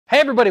Hey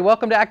everybody,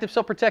 welcome to Active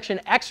Self-Protection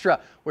Extra.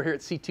 We're here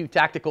at C2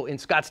 Tactical in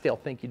Scottsdale.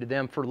 Thank you to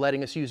them for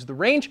letting us use the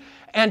range.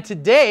 And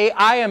today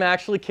I am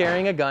actually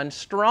carrying a gun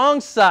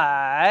strong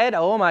side.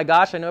 Oh my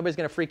gosh, I know everybody's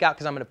gonna freak out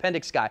because I'm an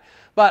appendix guy.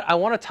 But I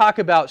wanna talk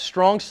about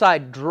strong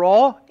side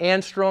draw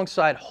and strong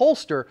side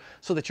holster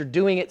so that you're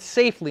doing it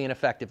safely and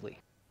effectively.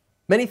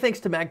 Many thanks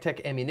to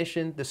Magtech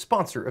Ammunition, the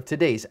sponsor of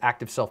today's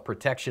Active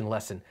Self-Protection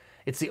lesson.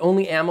 It's the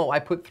only ammo I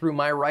put through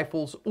my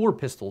rifles or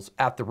pistols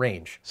at the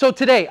range. So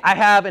today I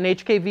have an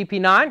HK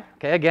VP9.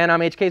 Okay, again, I'm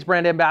HK's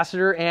brand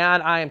ambassador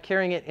and I am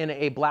carrying it in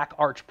a Black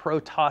Arch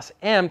Protoss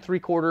M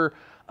 3/4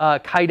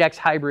 Kydex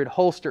hybrid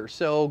holster.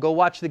 So go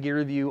watch the gear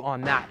review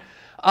on that.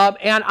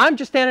 And I'm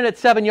just standing at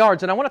 7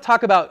 yards and I want to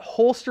talk about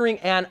holstering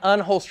and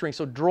unholstering.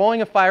 So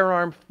drawing a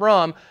firearm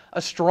from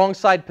a strong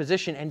side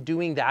position and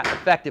doing that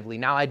effectively.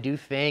 Now I do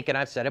think, and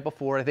I've said it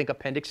before, I think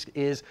appendix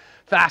is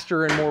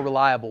faster and more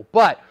reliable.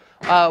 But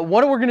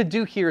what we're going to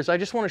do here is I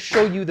just want to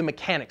show you the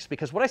mechanics,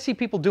 because what I see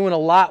people doing a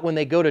lot when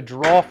they go to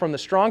draw from the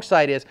strong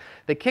side is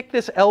they kick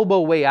this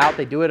elbow way out,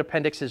 they do it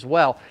appendix as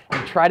well,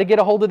 and try to get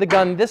a hold of the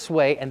gun this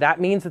way, and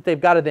that means that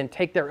they've got to then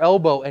take their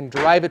elbow and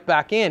drive it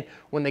back in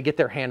when they get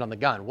their hand on the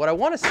gun. What I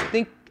want to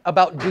think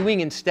about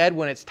doing instead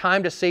when it's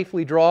time to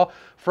safely draw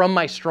from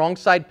my strong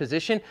side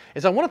position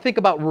is I want to think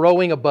about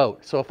rowing a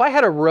boat. So if I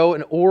had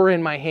an oar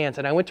in my hands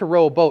and I went to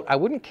row a boat, I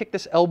wouldn't kick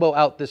this elbow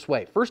out this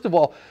way. First of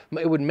all,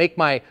 it would make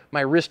my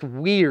wrist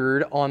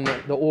weird on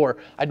the oar.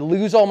 I'd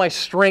lose all my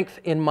strength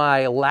in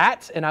my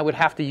lats and I would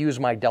have to use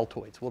my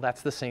deltoids. Well,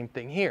 that's the same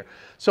thing here.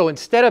 So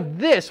instead of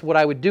this, what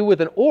I would do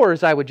with an oar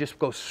is I would just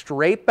go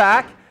straight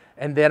back,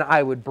 and then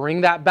I would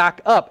bring that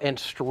back up and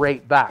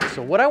straight back.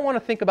 So what I want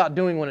to think about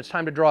doing when it's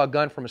time to draw a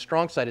gun from a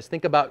strong side is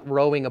think about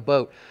rowing a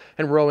boat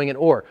and rowing an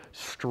oar.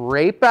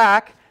 Straight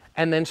back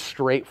and then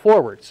straight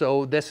forward.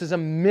 So this is a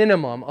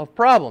minimum of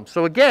problems.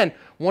 So again,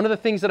 one of the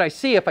things that I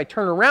see if I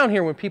turn around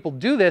here when people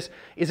do this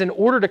is in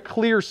order to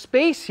clear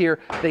space here,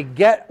 they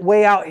get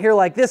way out here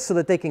like this so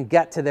that they can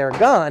get to their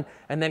gun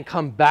and then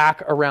come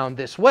back around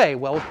this way.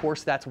 Well, of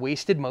course, that's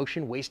wasted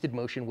motion,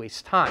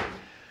 wastes time.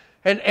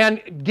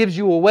 And gives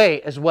you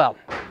away as well.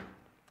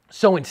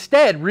 So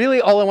instead,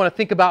 really all I want to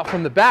think about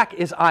from the back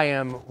is I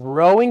am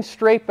rowing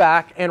straight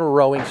back and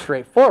rowing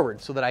straight forward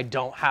so that I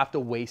don't have to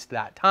waste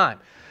that time.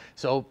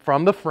 So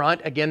from the front,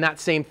 again, that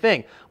same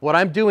thing. What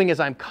I'm doing is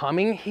I'm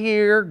coming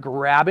here,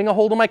 grabbing a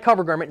hold of my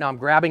cover garment. Now I'm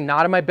grabbing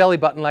not in my belly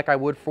button like I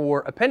would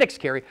for appendix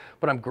carry,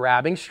 but I'm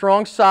grabbing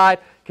strong side,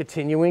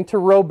 continuing to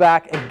row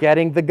back and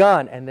getting the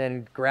gun, and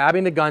then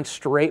grabbing the gun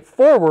straight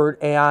forward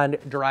and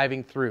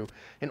driving through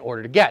in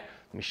order to get.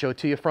 Let me show it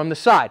to you from the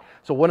side.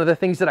 So one of the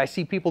things that I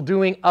see people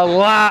doing a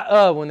lot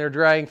of when they're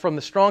driving from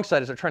the strong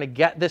side is they're trying to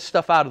get this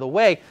stuff out of the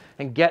way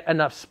and get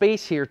enough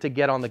space here to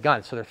get on the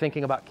gun. So they're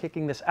thinking about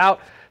kicking this out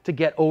to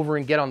get over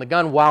and get on the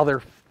gun while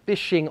they're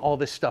fishing all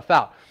this stuff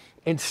out.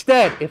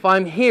 Instead, if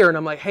I'm here and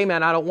I'm like, hey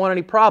man, I don't want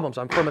any problems,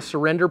 I'm from a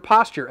surrender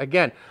posture.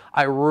 Again,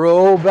 I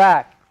row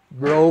back,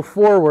 row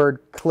forward,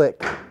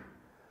 click.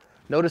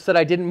 Notice that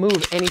I didn't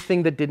move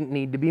anything that didn't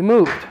need to be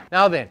moved.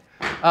 Now then,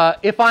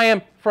 if I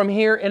am from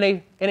here in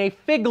a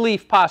fig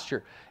leaf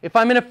posture, if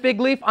I'm in a fig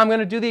leaf, I'm going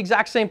to do the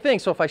exact same thing.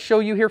 So if I show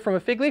you here from a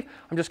fig leaf,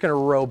 I'm just going to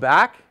row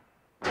back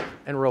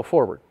and row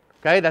forward.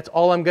 Okay, that's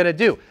all I'm going to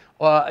do.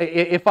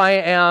 If I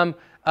am,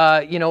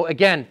 you know,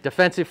 again,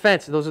 defensive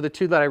fence, those are the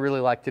two that I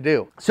really like to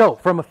do. So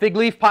from a fig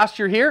leaf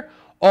posture here,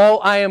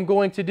 all I am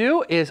going to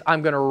do is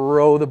I'm going to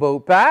row the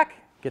boat back,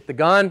 get the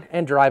gun,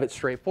 and drive it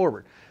straight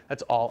forward.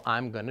 That's all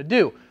I'm going to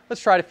do.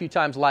 Let's try it a few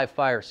times live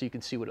fire so you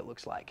can see what it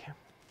looks like.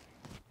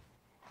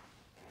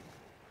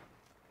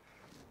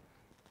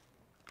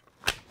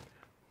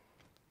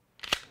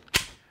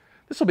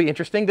 This will be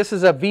interesting. This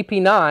is a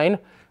VP9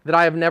 that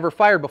I have never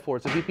fired before.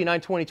 It's a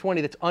VP9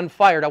 2020 that's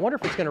unfired. I wonder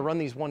if it's going to run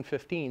these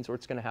 115s or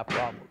it's going to have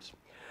problems.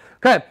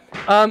 Okay.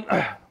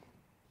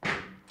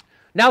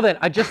 Now then,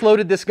 I just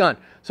loaded this gun.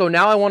 So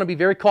now I want to be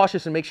very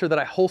cautious and make sure that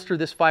I holster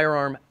this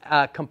firearm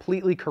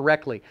completely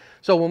correctly.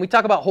 So when we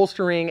talk about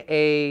holstering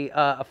a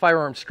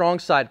firearm strong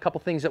side, a couple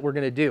things that we're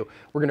going to do.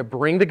 We're going to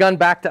bring the gun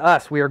back to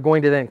us. We are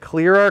going to then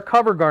clear our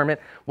cover garment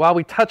while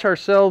we touch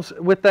ourselves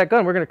with that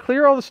gun. We're going to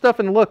clear all the stuff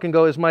and look and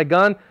go, is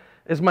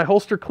my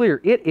holster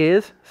clear? It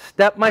is.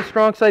 Step my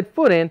strong side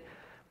foot in,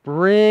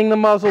 bring the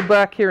muzzle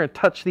back here and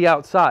touch the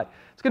outside.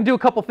 It's going to do a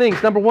couple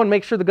things. Number one,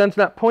 make sure the gun's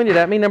not pointed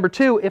at me. Number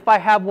two, if I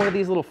have one of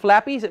these little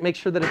flappies, it makes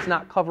sure that it's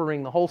not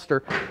covering the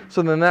holster.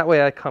 So then that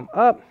way I come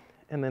up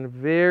and then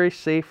very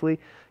safely,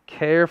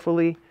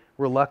 carefully,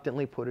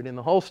 reluctantly put it in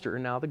the holster.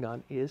 And now the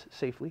gun is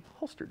safely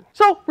holstered.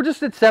 So we're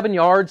just at 7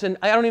 yards and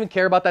I don't even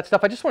care about that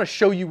stuff. I just want to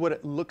show you what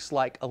it looks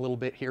like a little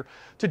bit here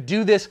to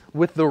do this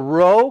with the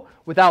row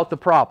without the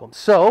problem.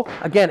 So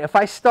again, if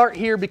I start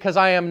here because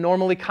I am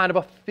normally kind of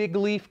a fig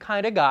leaf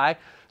kind of guy,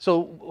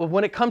 so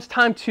when it comes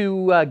time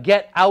to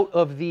get out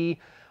of the,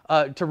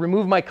 to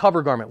remove my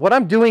cover garment, what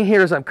I'm doing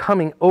here is I'm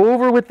coming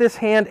over with this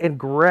hand and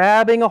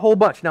grabbing a whole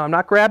bunch. Now I'm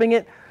not grabbing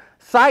it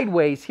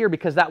sideways here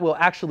because that will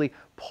actually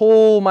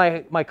pull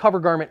my cover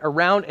garment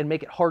around and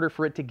make it harder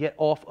for it to get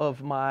off of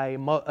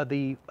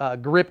the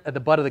grip at the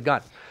butt of the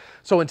gun.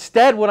 So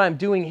instead, what I'm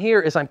doing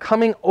here is I'm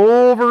coming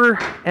over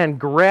and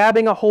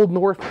grabbing a hold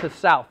north to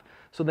south.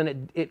 So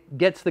then it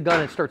gets the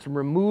gun and starts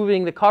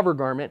removing the cover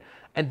garment.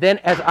 And then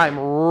as I'm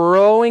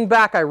rowing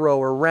back, I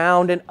row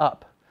around and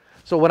up.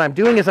 So what I'm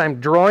doing is I'm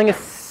drawing a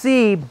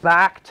C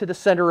back to the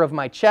center of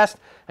my chest,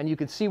 and you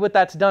can see what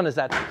that's done is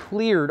that's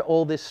cleared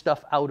all this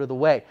stuff out of the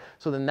way.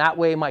 So then that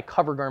way my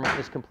cover garment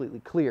is completely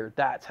cleared.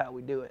 That's how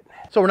we do it.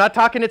 So we're not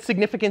talking at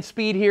significant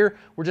speed here.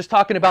 We're just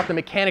talking about the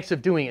mechanics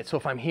of doing it. So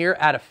if I'm here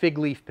at a fig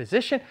leaf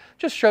position,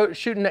 just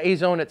shooting the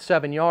A-zone at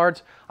 7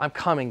 yards, I'm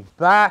coming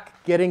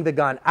back, getting the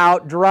gun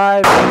out,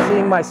 driving,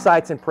 seeing my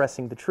sights and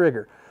pressing the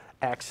trigger.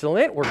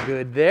 Excellent, we're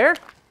good there.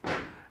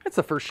 It's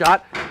the first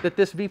shot that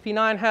this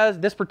VP9 has,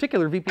 this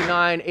particular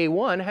VP9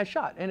 A1 has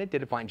shot, and it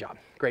did a fine job.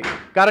 Great.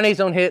 Got an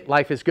A-zone hit,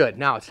 life is good.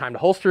 Now it's time to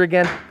holster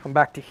again. Come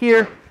back to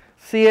here,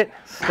 see it,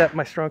 step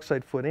my strong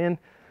side foot in,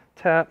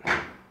 tap,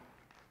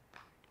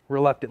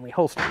 reluctantly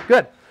holster.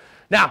 Good.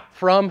 Now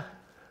from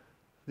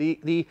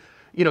the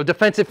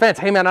defensive fence,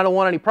 hey man, I don't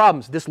want any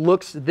problems. This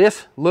looks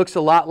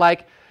a lot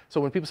like, so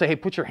when people say, hey,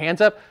 put your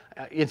hands up,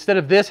 instead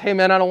of this, hey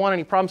man, I don't want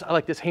any problems, I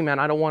like this, hey man,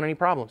 I don't want any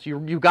problems.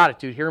 You got it,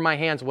 dude. Here are my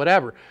hands,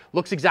 whatever.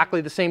 Looks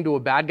exactly the same to a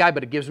bad guy,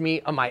 but it gives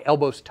me my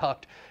elbows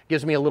tucked,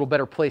 gives me a little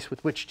better place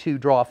with which to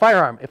draw a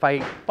firearm if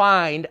I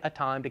find a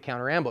time to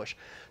counter ambush.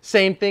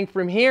 Same thing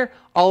from here.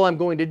 All I'm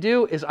going to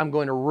do is I'm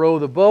going to row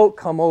the boat,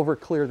 come over,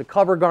 clear the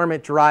cover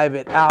garment, drive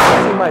it out,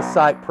 see my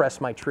sight, press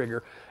my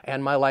trigger,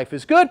 and my life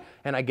is good,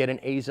 and I get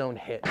an A-zone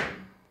hit.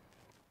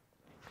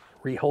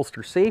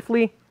 Reholster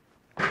safely.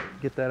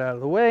 Get that out of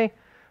the way,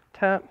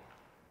 tap,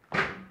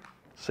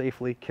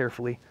 safely,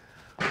 carefully,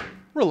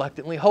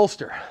 reluctantly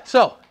holster.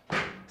 So,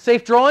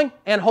 safe drawing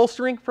and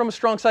holstering from a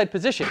strong side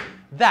position.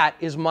 That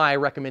is my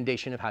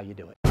recommendation of how you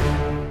do it.